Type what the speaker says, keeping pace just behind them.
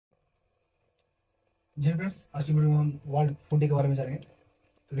जी friends, आज की video में हम वर्ल्ड फूड डे के बारे में जानेंगे।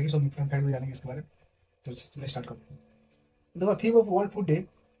 तो देखिए सब फैक्ट में जानेंगे इसके बारे में। तो चलिए स्टार्ट करते हैं। देखो theme of world food day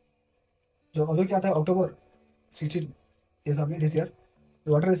जो क्या था अक्टूबर 16 इस में this year.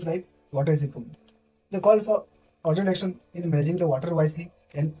 Water is life, water is food. The call for urgent action in managing the water wisely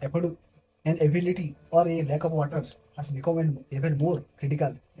and afford and availability or a lack of water has become even more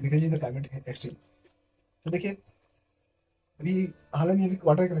critical in increasing the climate extreme। तो देखिए अभी हाल में अभी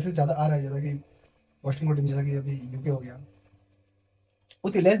water crisis ज़्यादा आ रहा है, जैसा कि वेस्टर्न कंट्री में, जैसा कि अभी यूके हो गया।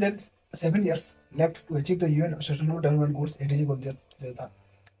 With less than 7 years left to achieve the UN Sustainable Development Goals (SDG) goal जो था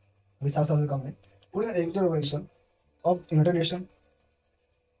अभी 7 साल से कम है। पूरे agriculture organisation of United nation,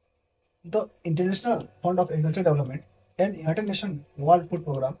 the international fund of agriculture development and United nation world food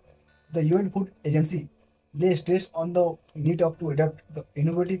programme, the UN food agency lay stress on the need of to adapt the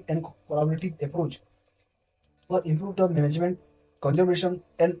innovative and collaborative approach for improve the management, conservation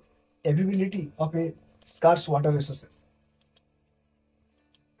and availability of a scarce water resources।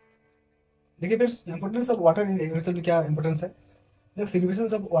 देखिए friends, importance of water in agriculture में क्या importance है। The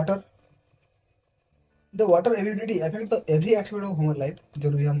significance of water, the water availability affect the every aspect of human life,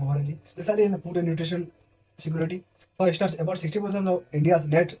 जरूरी है हमारे लिए, specially in food and nutrition security. For stars about 60% of India's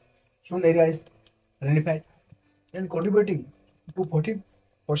net human area is रेनिफाइड and contributing to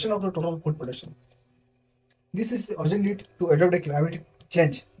 40% of the total food production। This is the urgent need to adopt a climate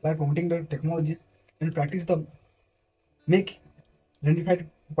change by promoting the technologies and practice the make रेनिफाइड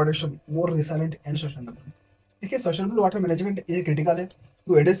production more resilient and sustainable. देखिए sustainable water management ये critical है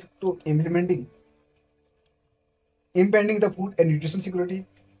to address to implementing impending the food and nutrition security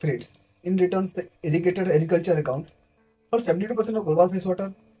threats। In return, the irrigated agriculture account for 72% of global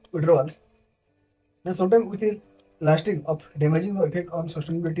freshwater withdrawals and sometimes with a lasting of damaging the effect on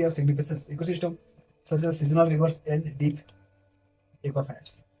sustainability of significant ecosystem such as seasonal rivers and deep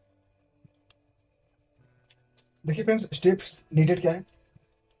aquifers। देखिए friends, steps needed क्या है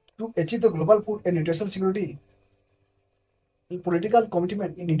to achieve the global food and nutrition security. Political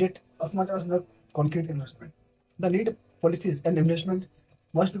commitment is needed as much as the concrete investment. The need policies and investment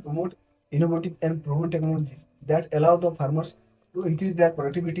must promote innovative and proven technologies that allow the farmers to increase their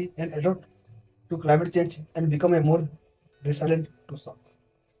productivity and adapt to climate change and become a more resilient to shocks।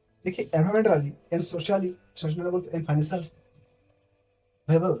 देखिए environmentally and socially sustainable and financial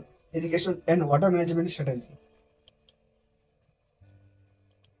viable irrigation and water management strategy।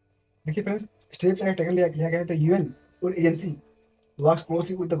 देखिए friends, step taken लिया गया है। तो UN और agency works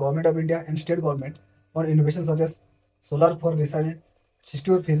closely with the government of India and state government on innovations such as solar for resilient,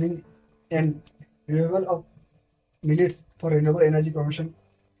 secure phasing, and renewable of millets for renewable energy promotion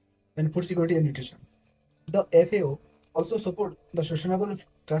and food security and nutrition। The FAO also support the sustainable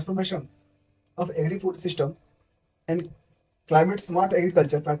transformation of agri-food system and climate smart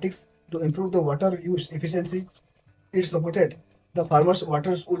agriculture practice to improve the water use efficiency। It supported the farmers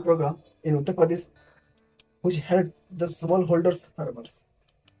water school program in Uttar Pradesh which helped the smallholders farmers।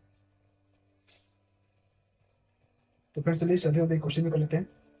 तो friends चलिए चलते हैं question भी कर लेते हैं।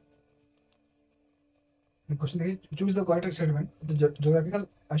 Question देखिए, choose the correct statement. The geographical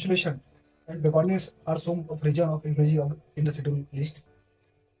isolation and backwardness are some of reason of inclusion of in the schedule list.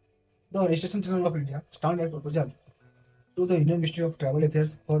 The registration general of India stand A proposal to the Indian ministry of travel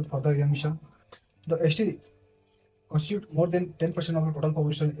affairs for further examination. The ST constitute more than 10% of the total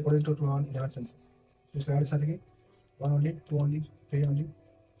population according to 2011 census। तो इसका answer देखिए 1 only, 2 only, 3 only,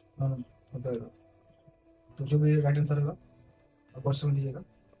 none होता है। तो जो भी right answer होगा आप क्वेश्चन में दीजिएगा,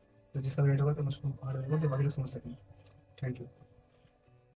 तो जिसका राइट होगा तो उसको हार्ड होगा तो बाकी लोग समझ सकेंगे। Thank you.